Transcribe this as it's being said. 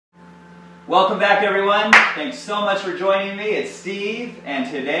Welcome back, everyone. Thanks so much for joining me. It's Steve, and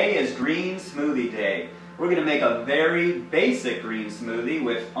today is Green Smoothie Day. We're going to make a very basic green smoothie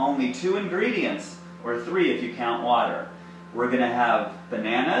with only 2 ingredients, or 3 if you count water. We're going to have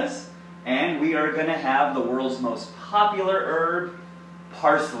bananas, and we are going to have the world's most popular herb,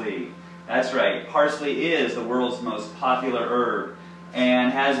 parsley. That's right, parsley is the world's most popular herb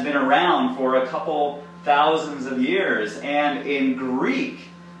and has been around for a couple thousands of years. And in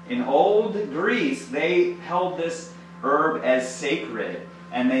old Greece, they held this herb as sacred,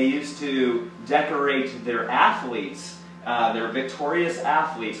 and they used to decorate their athletes, their victorious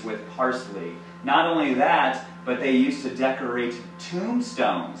athletes, with parsley. Not only that, but they used to decorate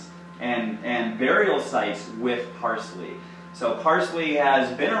tombstones and burial sites with parsley. So parsley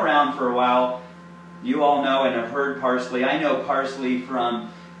has been around for a while. You all know and have heard parsley. I know parsley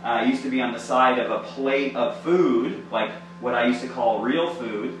from, used to be on the side of a plate of food, like what I used to call real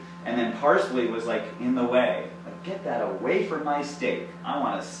food, and then parsley was like in the way. Like, get that away from my steak. I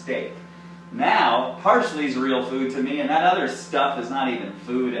want a steak. Now, parsley's real food to me, and that other stuff is not even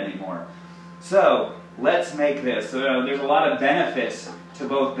food anymore. So, let's make this. So, there's a lot of benefits to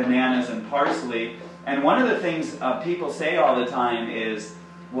both bananas and parsley, and one of the things people say all the time is,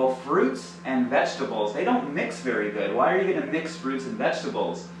 well, fruits and vegetables, they don't mix very good. Why are you going to mix fruits and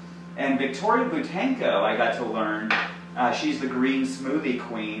vegetables? And Victoria Butenko, I got to learn, she's the green smoothie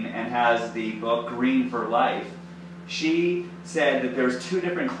queen and has the book Green for Life. She said that there's 2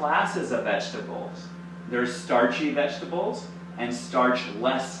 different classes of vegetables. There's starchy vegetables and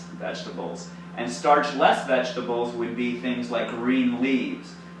starch-less vegetables. And starch-less vegetables would be things like green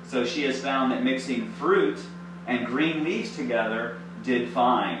leaves. So she has found that mixing fruit and green leaves together did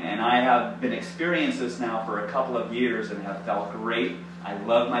fine. And I have been experiencing this now for a couple of years and have felt great. I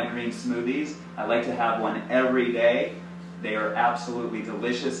love my green smoothies. I like to have one every day. They are absolutely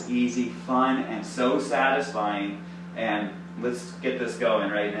delicious, easy, fun, and so satisfying. And let's get this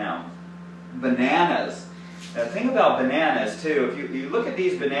going right now. Bananas. Now, the thing about bananas, too, if you look at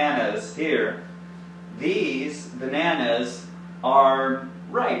these bananas here, these bananas are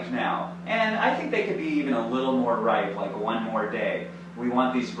ripe now. And I think they could be even a little more ripe, like one more day. We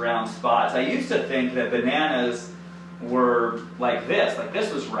want these brown spots. I used to think that bananas were like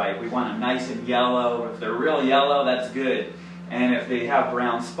this was ripe. We want them nice and yellow. If they're real yellow, that's good. And if they have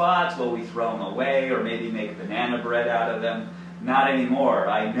brown spots, well, we throw them away or maybe make banana bread out of them. Not anymore.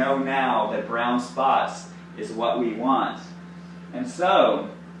 I know now that brown spots is what we want. And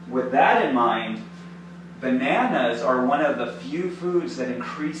so, with that in mind, bananas are one of the few foods that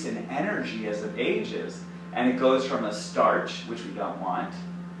increase in energy as it ages. And it goes from a starch, which we don't want,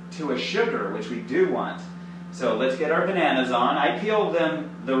 to a sugar, which we do want. So let's get our bananas on. I peel them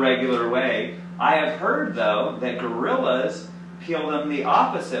the regular way. I have heard, though, that gorillas peel them the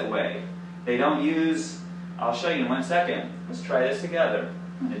opposite way. They don't use, I'll show you in 1 second. Let's try this together.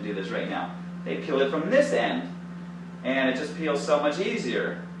 I'm going to do this right now. They peel it from this end, and it just peels so much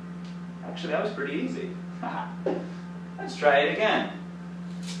easier. Actually, that was pretty easy. Let's try it again.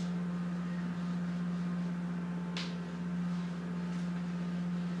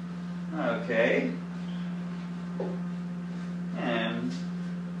 Okay. And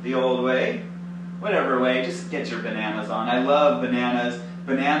the old way, whatever way, just get your bananas on. I love bananas.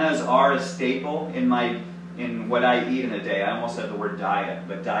 Bananas are a staple in what I eat in a day. I almost said the word diet,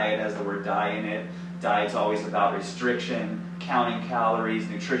 but diet has the word die in it. Diet's always about restriction, counting calories,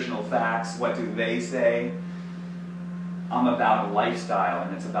 nutritional facts. What do they say? I'm about lifestyle,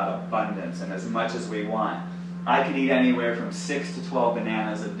 and it's about abundance and as much as we want. I could eat anywhere from 6 to 12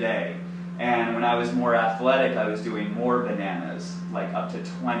 bananas a day. And when I was more athletic, I was doing more bananas, like up to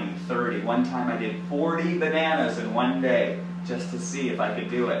 20, 30. One time I did 40 bananas in one day just to see if I could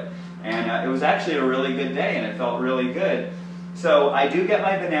do it. And it was actually a really good day, and it felt really good. So I do get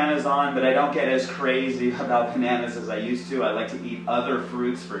my bananas on, but I don't get as crazy about bananas as I used to. I like to eat other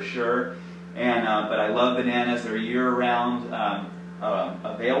fruits for sure. And but I love bananas. They're year-round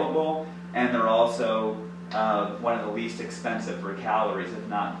available, and they're also one of the least expensive for calories, if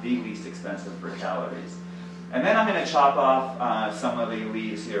not the least expensive for calories. And then I'm going to chop off some of the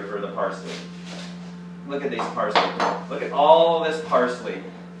leaves here for the parsley. Look at these parsley. Look at all this parsley.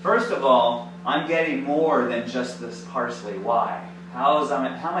 First of all, I'm getting more than just this parsley. Why? How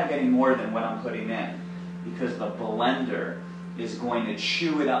am I getting more than what I'm putting in? Because the blender is going to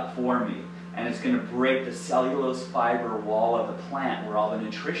chew it up for me. And it's going to break the cellulose fiber wall of the plant where all the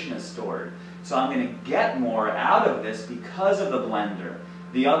nutrition is stored. So I'm going to get more out of this because of the blender.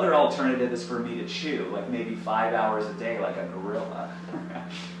 The other alternative is for me to chew, like maybe 5 hours a day like a gorilla.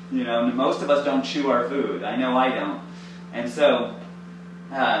 You know, most of us don't chew our food. I know I don't. And so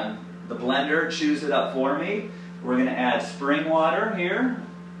the blender chews it up for me. We're going to add spring water here.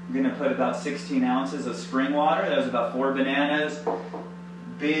 I'm going to put about 16 ounces of spring water. That was about 4 bananas.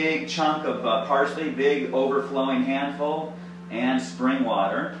 Big chunk of parsley, big overflowing handful, and spring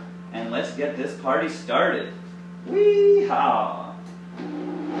water. And let's get this party started. Wee-haw!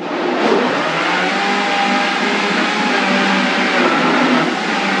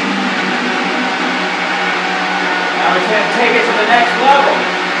 Now we're going to take it to the next level.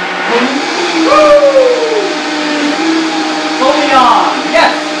 Woo! Fully on.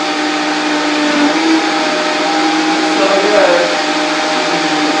 Yes! So good.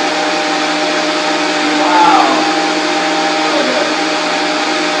 Wow. So good.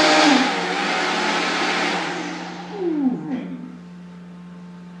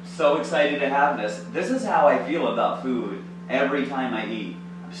 So excited to have this. This is how I feel about food every time I eat.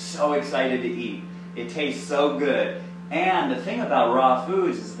 I'm so excited to eat. It tastes so good. And the thing about raw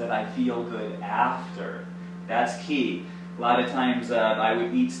foods is that I feel good after. That's key. A lot of times I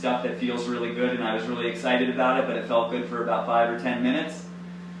would eat stuff that feels really good and I was really excited about it, but it felt good for about 5 or 10 minutes.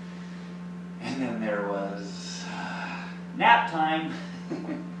 And then there was nap time.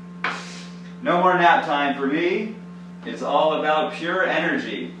 No more nap time for me. It's all about pure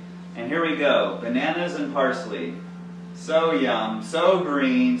energy. And here we go. Bananas and parsley. So yum, so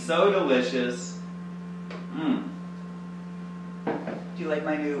green, so delicious. Mmm. Do you like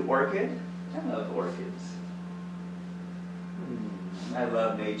my new orchid? I love orchids. I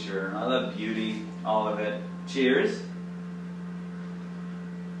love nature. I love beauty. All of it. Cheers.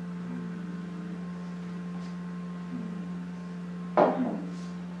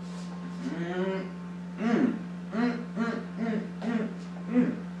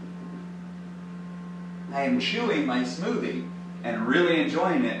 I am chewing my smoothie and really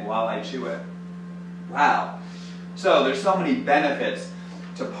enjoying it while I chew it. Wow. So there's so many benefits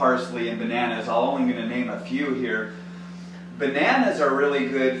to parsley and bananas. I'm only going to name a few here. Bananas are really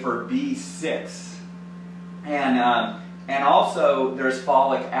good for B6. And also there's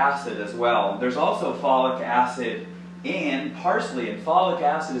folic acid as well. There's also folic acid in parsley, and folic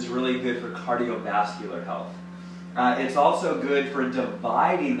acid is really good for cardiovascular health. It's also good for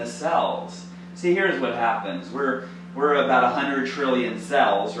dividing the cells. See, here's what happens. We're about 100 trillion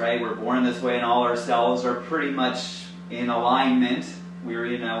cells, right? We're born this way and all our cells are pretty much in alignment.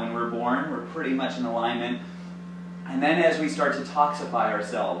 When we're born, we're pretty much in alignment. And then as we start to toxify our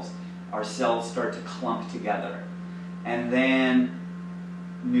cells start to clump together. And then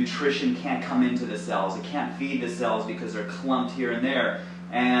nutrition can't come into the cells. It can't feed the cells because they're clumped here and there.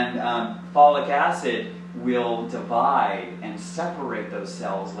 And folic acid will divide and separate those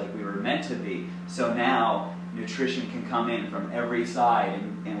cells like we were meant to be. So now nutrition can come in from every side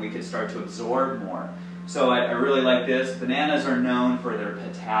and we can start to absorb more. So I really like this. Bananas are known for their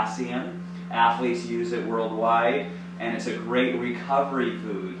potassium. Athletes use it worldwide, and it's a great recovery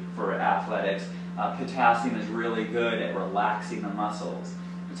food for athletics. Potassium is really good at relaxing the muscles.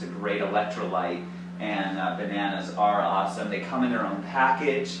 It's a great electrolyte, and bananas are awesome. They come in their own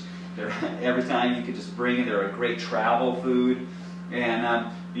package. Every time you could just bring it. They're a great travel food.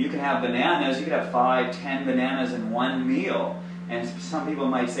 And you can have bananas, you could have 5, 10 bananas in one meal. And some people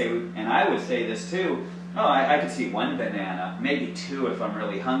might say, and I would say this too, oh, I could see 1 banana, maybe 2 if I'm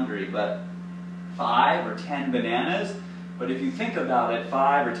really hungry, but 5 or 10 bananas? But if you think about it,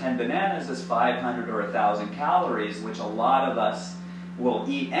 5 or 10 bananas is 500 or 1,000 calories, which a lot of us will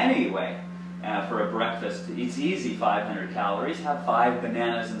eat anyway for a breakfast. It's easy, 500 calories. Have 5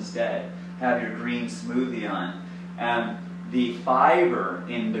 bananas instead. Have your green smoothie on. The fiber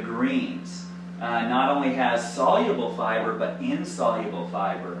in the greens not only has soluble fiber, but insoluble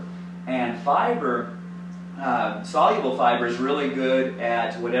fiber. And fiber, soluble fiber is really good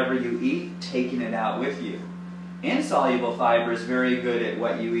at whatever you eat, taking it out with you. Insoluble fiber is very good at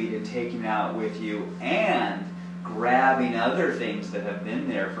what you eat and taking it out with you, and grabbing other things that have been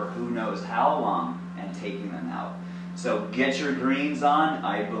there for who knows how long and taking them out. So get your greens on.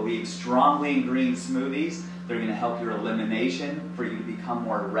 I believe strongly in green smoothies. They're going to help your elimination for you to become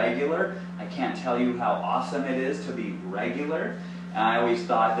more regular. I can't tell you how awesome it is to be regular. I always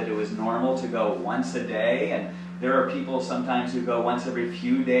thought that it was normal to go once a day, and there are people sometimes who go once every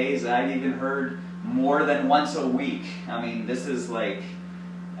few days. I've even heard more than once a week. I mean, this is like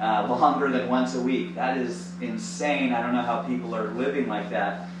longer than once a week. That is insane. I don't know how people are living like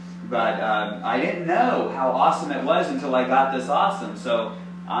that. But I didn't know how awesome it was until I got this awesome. So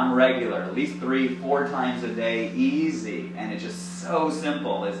I'm regular, at least 3, 4 times a day, easy. And it's just so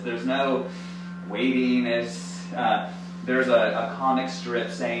simple. There's no waiting. There's a comic strip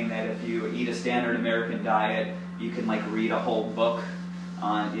saying that if you eat a standard American diet, you can like read a whole book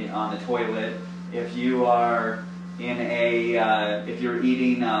on the toilet. If you are in if you're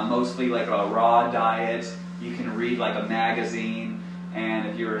eating mostly like a raw diet, you can read like a magazine. And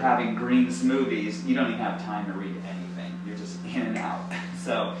if you're having green smoothies, you don't even have time to read anything. You're just in and out.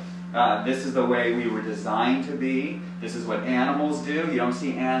 So this is the way we were designed to be. This is what animals do. You don't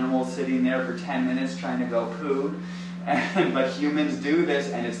see animals sitting there for 10 minutes trying to go poo. But humans do this,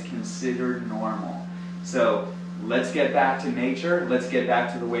 and it's considered normal. So let's get back to nature. Let's get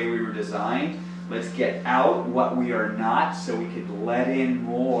back to the way we were designed. Let's get out what we are not so we could let in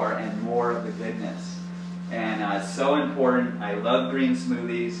more and more of the goodness. And it's so important. I love green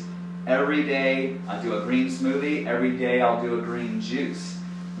smoothies. Every day I'll do a green smoothie. Every day I'll do a green juice.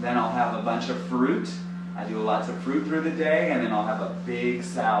 Then I'll have a bunch of fruit. I do lots of fruit through the day, and then I'll have a big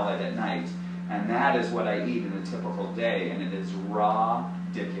salad at night. And that is what I eat in a typical day, and it is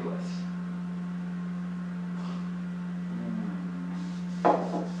raw-diculous.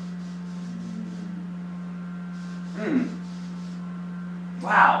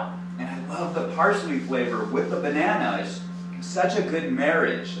 Wow, and I love the parsley flavor with the banana. It's such a good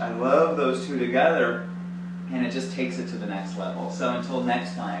marriage. I love those two together, and it just takes it to the next level. So until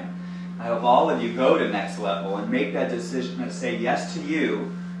next time, I hope all of you go to next level and make that decision to say yes to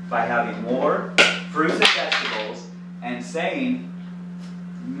you by having more fruits and vegetables and saying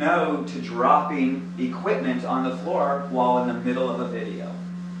no to dropping equipment on the floor while in the middle of a video.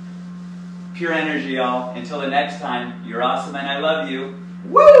 Pure energy, y'all. Until the next time, you're awesome and I love you.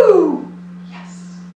 Woo!